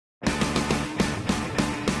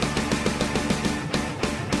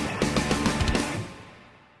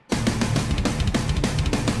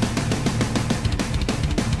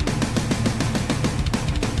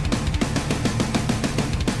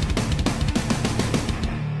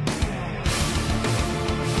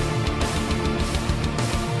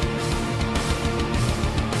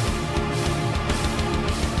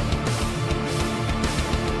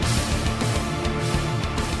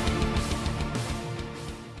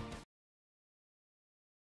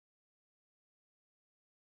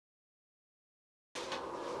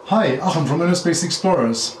Hi, Achim from InnerSpace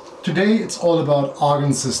Explorers. Today it's all about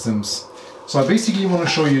Argon systems. So I basically want to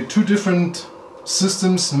show you two different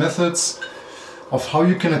systems, methods of how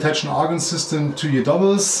you can attach an Argon system to your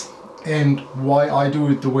doubles and why I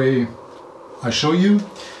do it the way I show you.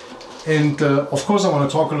 And of course I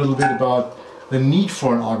want to talk a little bit about the need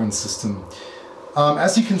for an Argon system.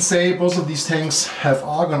 As you can see, both of these tanks have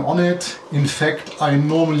Argon on it. In fact, I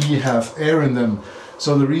normally have air in them.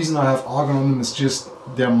 So the reason I have Argon on them is just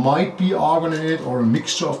there might be Argon in it or a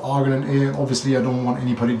mixture of Argon and air. Obviously I don't want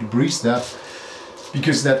anybody to breathe that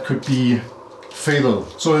because that could be fatal.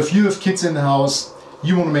 So if you have kids in the house,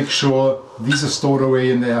 you want to make sure these are stored away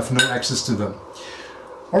and they have no access to them.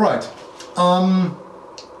 Alright,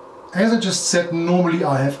 as I just said, normally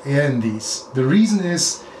I have air in these. The reason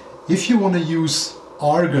is if you want to use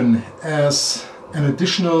Argon as an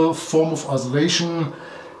additional form of isolation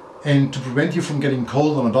and to prevent you from getting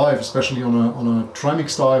cold on a dive, especially on a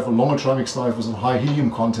trimix dive or longer trimix dive with a high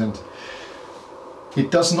helium content,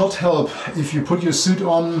 it does not help if you put your suit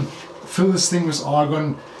on, fill this thing with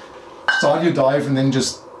Argon, start your dive and then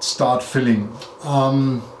just start filling.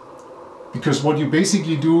 Because what you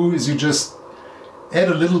basically do is you just add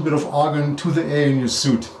a little bit of Argon to the air in your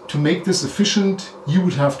suit. To make this efficient, you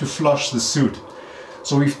would have to flush the suit.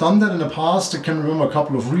 So we've done that in the past. I can remember a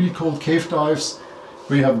couple of really cold cave dives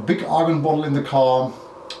where you have a big Argon bottle in the car,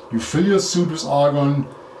 you fill your suit with Argon,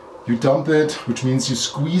 you dump it, which means you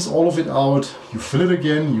squeeze all of it out, you fill it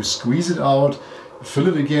again, you squeeze it out, you fill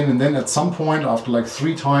it again, and then at some point, after like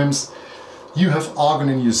 3 times, you have Argon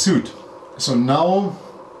in your suit. So now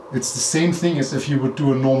it's the same thing as if you would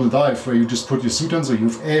do a normal dive where you just put your suit on, so you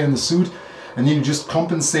have air in the suit, and then you just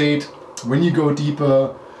compensate when you go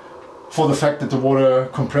deeper for the fact that the water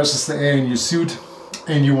compresses the air in your suit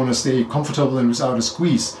and you want to stay comfortable and without a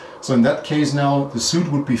squeeze. So in that case now the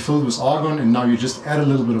suit would be filled with Argon and now you just add a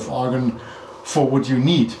little bit of Argon for what you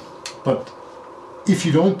need. But if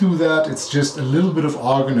you don't do that, it's just a little bit of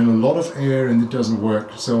Argon and a lot of air and it doesn't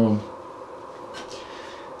work. So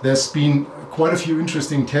there's been quite a few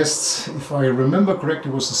interesting tests. If I remember correctly,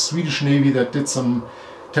 it was the Swedish Navy that did some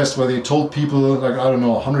tests where they told people, like, I don't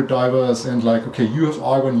know, 100 divers, and like, okay, you have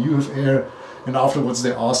Argon, you have air, and afterwards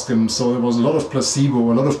they asked them. So there was a lot of placebo,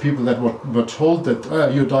 a lot of people that were told that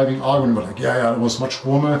you're diving Argon, but like, yeah, it was much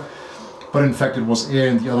warmer, but in fact it was air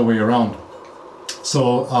and the other way around.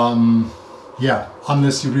 So yeah,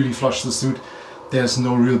 unless you really flush the suit, there's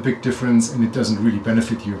no real big difference and it doesn't really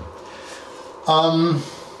benefit you.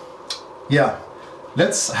 Yeah,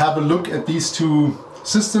 let's have a look at these two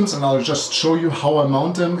systems and I'll just show you how I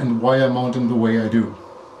mount them and why I mount them the way I do.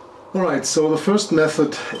 Alright, so the first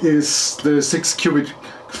method is the 6 cubic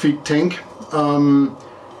feet tank,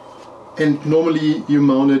 and normally you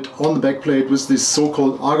mount it on the backplate with these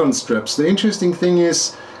so-called Argon straps. The interesting thing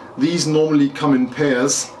is these normally come in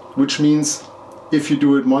pairs, which means if you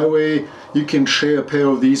do it my way, you can share a pair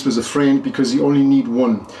of these with a friend because you only need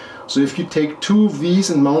one. So if you take 2 of these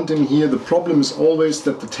and mount them here, the problem is always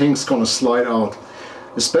that the tank's gonna slide out.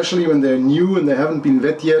 Especially when they're new and they haven't been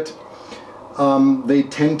wet yet, they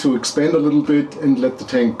tend to expand a little bit and let the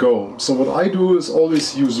tank go. So what I do is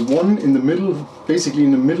always use one in the middle, basically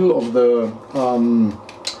in the middle of the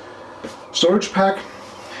storage pack.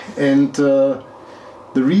 And the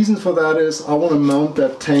reason for that is I want to mount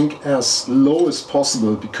that tank as low as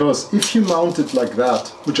possible, because if you mount it like that,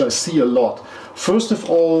 which I see a lot, first of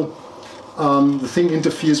all, the thing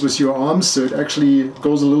interferes with your arms, so it actually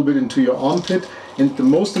goes a little bit into your armpit. And the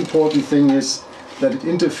most important thing is that it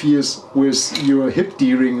interferes with your hip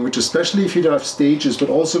D-ring, which especially if you dive stages, but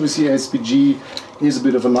also with your SPG, is a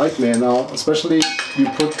bit of a nightmare. Now, especially you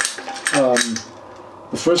put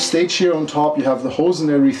the first stage here on top, you have the hose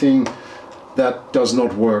and everything, that does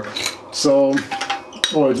not work. So,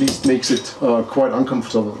 or at least makes it quite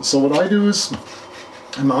uncomfortable. So what I do is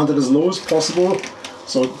I mount it as low as possible,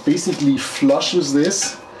 so it basically flushes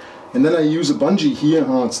this. And then I use a bungee here.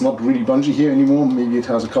 It's not really bungee here anymore. Maybe it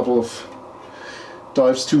has a couple of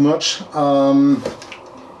dives too much. And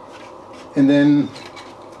then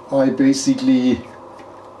I basically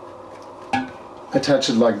attach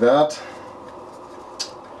it like that.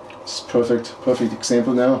 It's perfect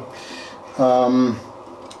example now.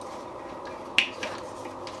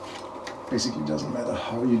 Basically doesn't matter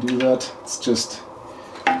how you do that. It's just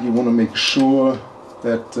you want to make sure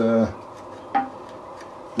that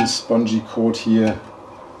this bungee cord here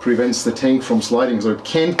prevents the tank from sliding, so it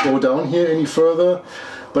can't go down here any further,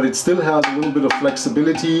 but it still has a little bit of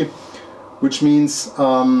flexibility, which means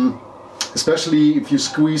especially if you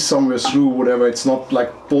squeeze somewhere through, whatever, it's not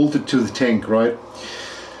like bolted to the tank, right?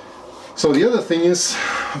 So the other thing is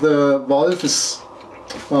the valve is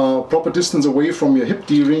proper distance away from your hip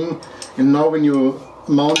D-ring, and now when you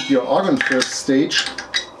mount your Argon first stage,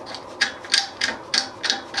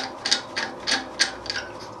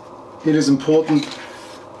 it is important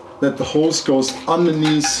that the hose goes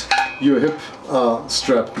underneath your hip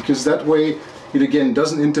strap, because that way it again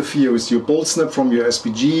doesn't interfere with your bolt snap from your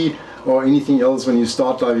SPG or anything else when you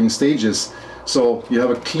start diving stages. So you have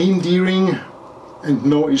a clean D-ring and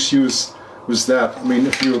no issues with that. I mean,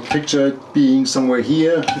 if you picture it being somewhere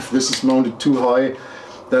here, if this is mounted too high,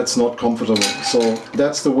 that's not comfortable. So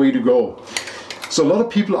that's the way to go. So a lot of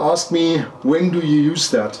people ask me, when do you use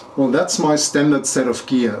that? Well, that's my standard set of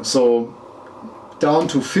gear. So down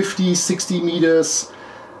to 50, 60 meters,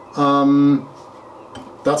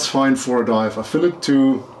 that's fine for a dive. I fill it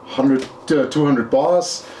to 200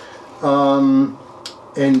 bars.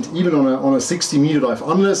 And even on a 60 meter dive,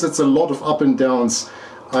 unless it's a lot of up and downs,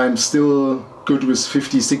 I'm still good with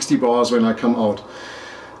 50, 60 bars when I come out.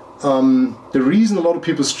 The reason a lot of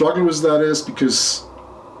people struggle with that is because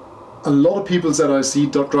a lot of people that I see,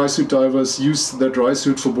 dry suit divers, use their dry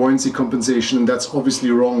suit for buoyancy compensation, and that's obviously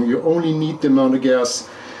wrong. You only need the amount of gas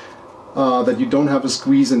that you don't have a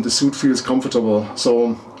squeeze and the suit feels comfortable.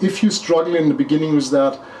 So if you struggle in the beginning with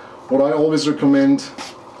that, what I always recommend,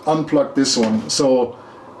 unplug this one. So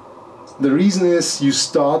the reason is you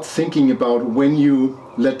start thinking about when you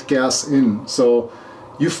let gas in. So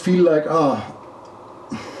you feel like,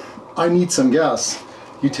 I need some gas.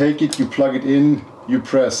 You take it, you plug it in, you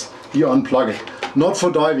press, you unplug it. Not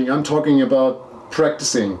for diving, I'm talking about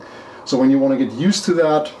practicing. So when you want to get used to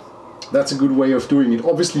that, that's a good way of doing it.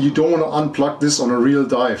 Obviously you don't want to unplug this on a real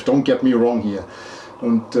dive, don't get me wrong here.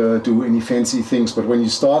 Don't do any fancy things, but when you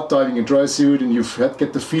start diving a dry suit and you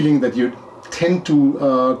get the feeling that you tend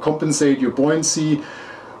to compensate your buoyancy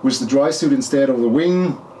with the dry suit instead of the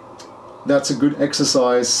wing, that's a good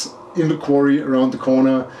exercise in the quarry around the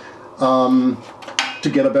corner to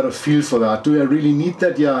get a better feel for that. Do I really need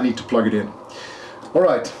that? Yeah, I need to plug it in.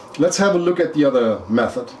 Alright, let's have a look at the other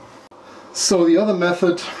method. So the other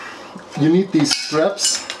method, you need these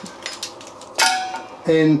straps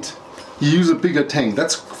and you use a bigger tank.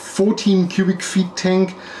 That's 14 cubic feet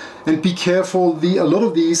tank, and be careful, a lot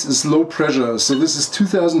of these is low pressure. So this is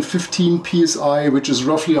 2015 psi, which is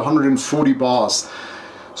roughly 140 bars.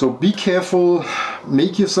 So be careful,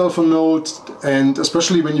 make yourself a note, and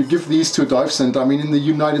especially when you give these to a dive center. I mean, in the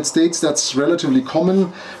United States that's relatively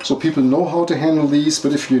common, so people know how to handle these,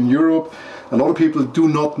 but if you're in Europe, a lot of people do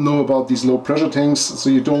not know about these low pressure tanks, so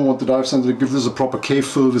you don't want the dive center to give this a proper cave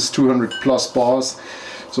fill with 200 plus bars.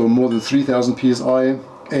 So more than 3000 psi,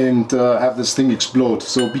 and have this thing explode,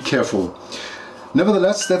 so be careful.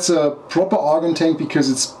 Nevertheless, that's a proper Argon tank because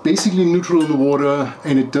it's basically neutral in the water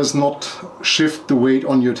and it does not shift the weight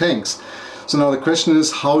on your tanks. So now the question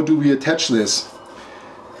is, how do we attach this?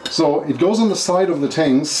 So it goes on the side of the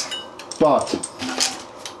tanks, but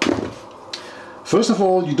first of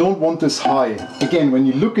all, you don't want this high. Again, when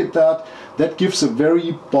you look at that, that gives a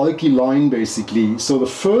very bulky line basically. So the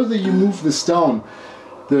further you move this down,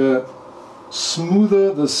 the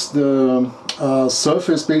smoother the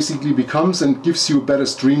surface basically becomes and gives you a better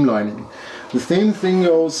streamlining. The same thing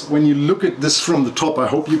goes when you look at this from the top. I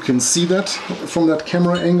hope you can see that from that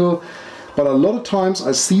camera angle, but a lot of times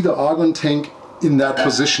I see the Argon tank in that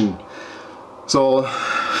position. So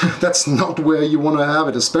that's not where you want to have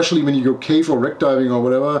it, especially when you go cave or wreck diving or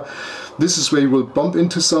whatever. This is where you will bump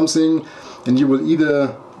into something and you will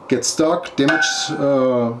either get stuck, damage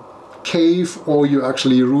cave, or you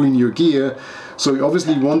actually ruin your gear. So you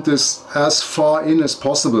obviously want this as far in as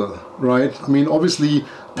possible, right? I mean, obviously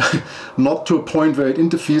not to a point where it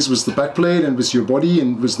interferes with the backplate and with your body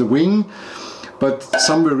and with the wing, but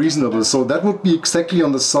somewhere reasonable. So that would be exactly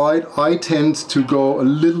on the side. I tend to go a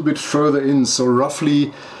little bit further in, so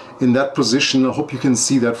roughly in that position. I hope you can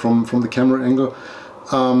see that from the camera angle.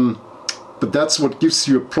 But that's what gives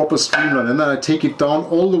you a proper streamline. And then I take it down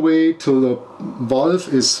all the way till the valve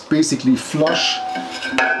is basically flush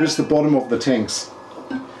with the bottom of the tanks.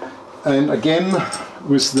 And again,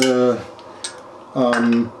 with the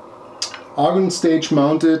Argon stage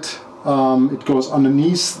mounted, it goes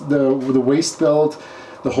underneath the waist belt,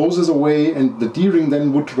 the hose is away, and the D-ring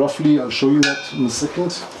then would roughly, I'll show you that in a second.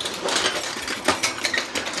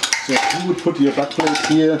 So you would put your backplate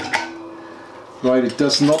here. Right, it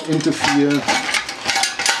does not interfere.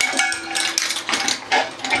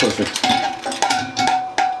 Perfect.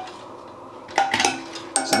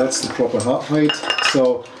 So that's the proper height.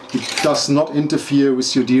 So it does not interfere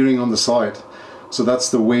with your D-ring on the side. So that's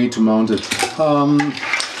the way to mount it. And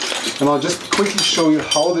I'll just quickly show you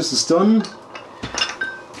how this is done.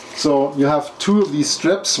 So you have two of these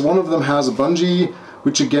straps. One of them has a bungee,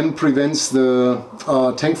 which again prevents the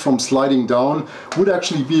tank from sliding down. Would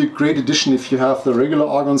actually be a great addition if you have the regular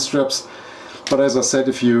Argon straps, but as I said,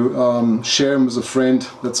 if you share them with a friend,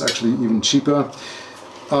 that's actually even cheaper.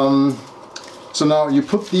 So now you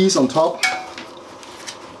put these on top.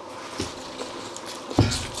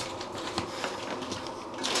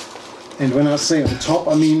 And when I say on top,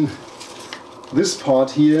 I mean this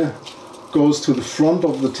part here goes to the front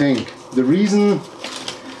of the tank. The reason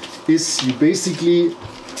is you basically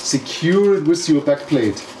secure it with your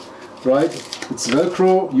backplate, right? It's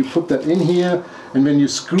Velcro, you put that in here, and when you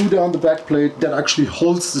screw down the backplate, that actually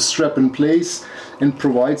holds the strap in place and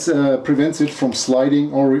prevents it from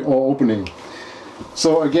sliding or opening.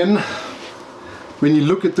 So again, when you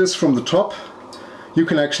look at this from the top, you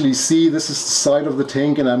can actually see this is the side of the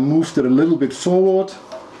tank, and I moved it a little bit forward.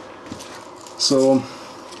 So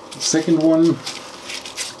the second one,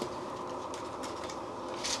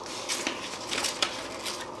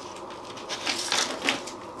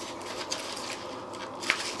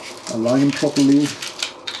 align properly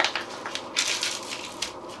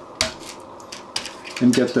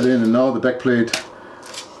and get that in, and now the backplate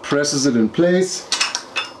presses it in place,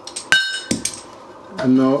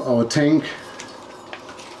 and now our tank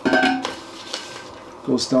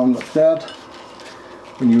goes down like that.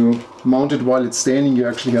 When you mount it while it's standing, you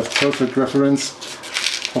actually have perfect reference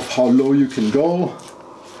of how low you can go,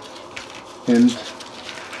 and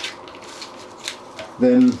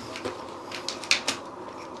then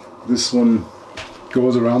this one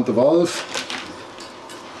goes around the valve,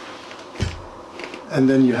 and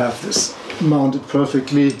then you have this mounted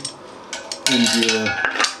perfectly, and your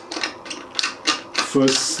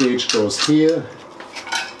first stage goes here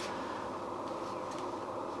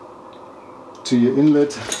to your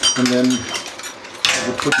inlet, and then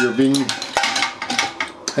you put your wing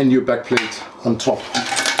and your backplate on top.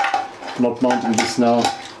 Not mounting this now,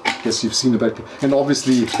 I guess you've seen the backplate, and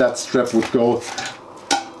obviously that strap would go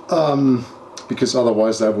because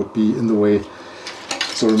otherwise that would be in the way.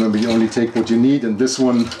 So remember, you only take what you need, and this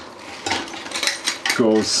one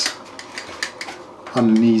goes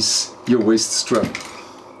underneath your waist strap.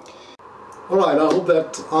 Alright, I hope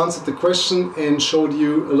that answered the question and showed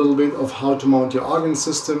you a little bit of how to mount your Argon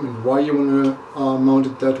system and why you want to mount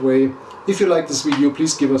it that way. If you like this video,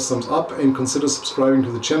 please give us a thumbs up and consider subscribing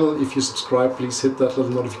to the channel. If you subscribe, please hit that little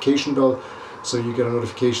notification bell so you get a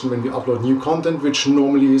notification when we upload new content, which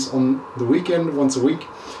normally is on the weekend, once a week.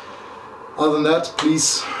 Other than that,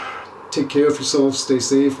 please take care of yourself, stay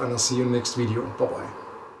safe, and I'll see you in the next video. Bye bye.